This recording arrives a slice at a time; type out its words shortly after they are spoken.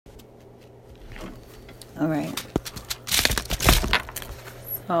All right.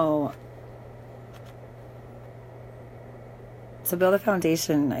 So, to build a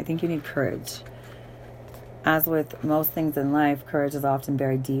foundation, I think you need courage. As with most things in life, courage is often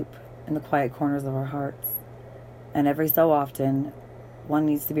buried deep in the quiet corners of our hearts. And every so often, one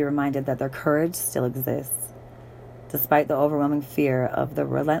needs to be reminded that their courage still exists. Despite the overwhelming fear of the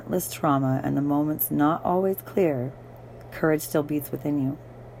relentless trauma and the moments not always clear, courage still beats within you.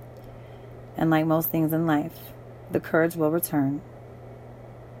 And like most things in life, the courage will return.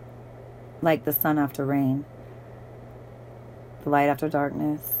 Like the sun after rain, the light after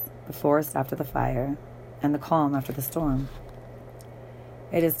darkness, the forest after the fire, and the calm after the storm.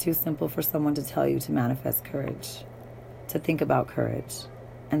 It is too simple for someone to tell you to manifest courage, to think about courage,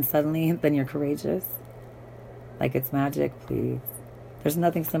 and suddenly then you're courageous. Like it's magic, please. There's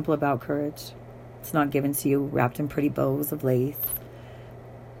nothing simple about courage. It's not given to you wrapped in pretty bows of lace.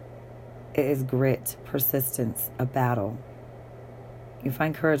 It is grit, persistence, a battle. You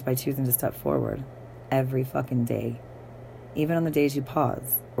find courage by choosing to step forward every fucking day, even on the days you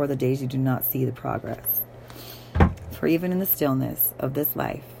pause or the days you do not see the progress. For even in the stillness of this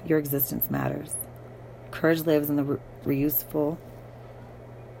life, your existence matters. Courage lives in the reuseful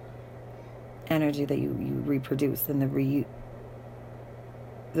energy that you reproduce, and the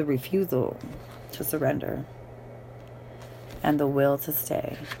refusal to surrender, and the will to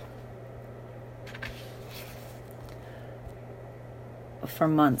stay. For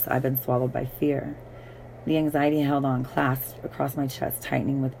months, I've been swallowed by fear. The anxiety held on, clasped across my chest,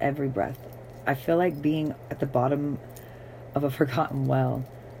 tightening with every breath. I feel like being at the bottom of a forgotten well,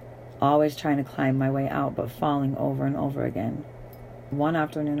 always trying to climb my way out, but falling over and over again. One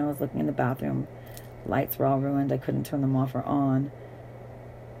afternoon, I was looking in the bathroom. Lights were all ruined. I couldn't turn them off or on.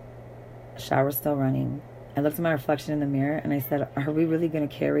 Shower still running. I looked at my reflection in the mirror and I said, are we really going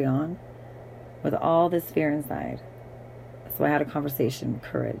to carry on with all this fear inside? So I had a conversation with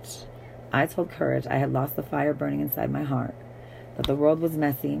courage. I told courage I had lost the fire burning inside my heart, that the world was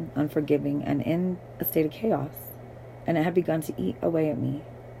messy, unforgiving, and in a state of chaos, and it had begun to eat away at me.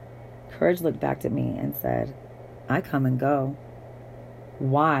 Courage looked back at me and said, I come and go.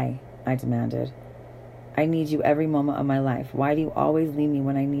 Why? I demanded. I need you every moment of my life. Why do you always leave me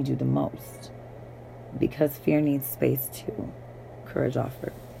when I need you the most? Because fear needs space too, courage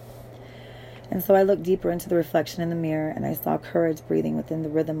offered. And so I looked deeper into the reflection in the mirror, and I saw courage breathing within the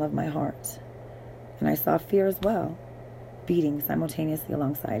rhythm of my heart. And I saw fear as well, beating simultaneously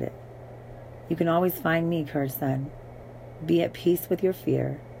alongside it. You can always find me, courage said. Be at peace with your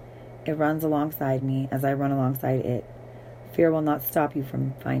fear. It runs alongside me as I run alongside it. Fear will not stop you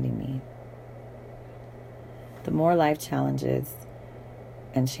from finding me. The more life challenges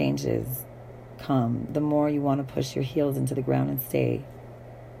and changes come, the more you want to push your heels into the ground and stay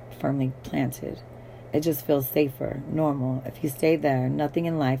firmly planted. It just feels safer, normal. If you stay there, nothing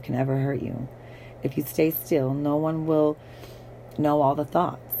in life can ever hurt you. If you stay still, no one will know all the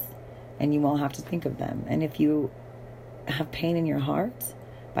thoughts, and you won't have to think of them. And if you have pain in your heart,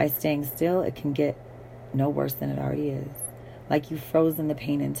 by staying still, it can get no worse than it already is. Like you've frozen the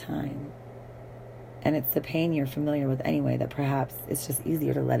pain in time. And it's the pain you're familiar with anyway that perhaps it's just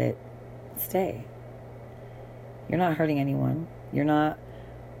easier to let it stay. You're not hurting anyone. You're not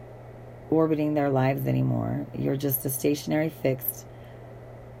orbiting their lives anymore. You're just a stationary, fixed,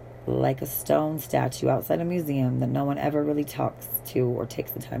 like a stone statue outside a museum that no one ever really talks to or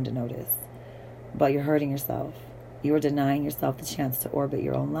takes the time to notice. But you're hurting yourself. You are denying yourself the chance to orbit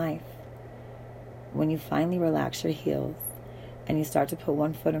your own life. When you finally relax your heels and you start to put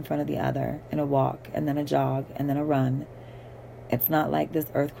one foot in front of the other in a walk and then a jog and then a run, it's not like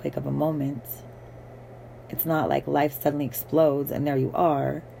this earthquake of a moment. It's not like life suddenly explodes and there you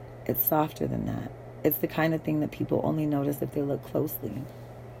are. It's softer than that. It's the kind of thing that people only notice if they look closely.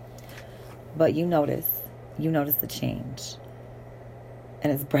 But you notice the change.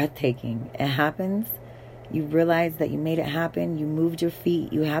 And it's breathtaking. It happens. You realize that you made it happen. You moved your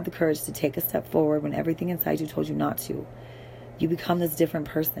feet. You had the courage to take a step forward when everything inside you told you not to. You become this different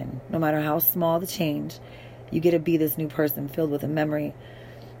person. No matter how small the change, you get to be this new person filled with a memory,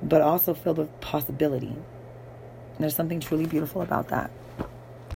 but also filled with possibility. And there's something truly beautiful about that.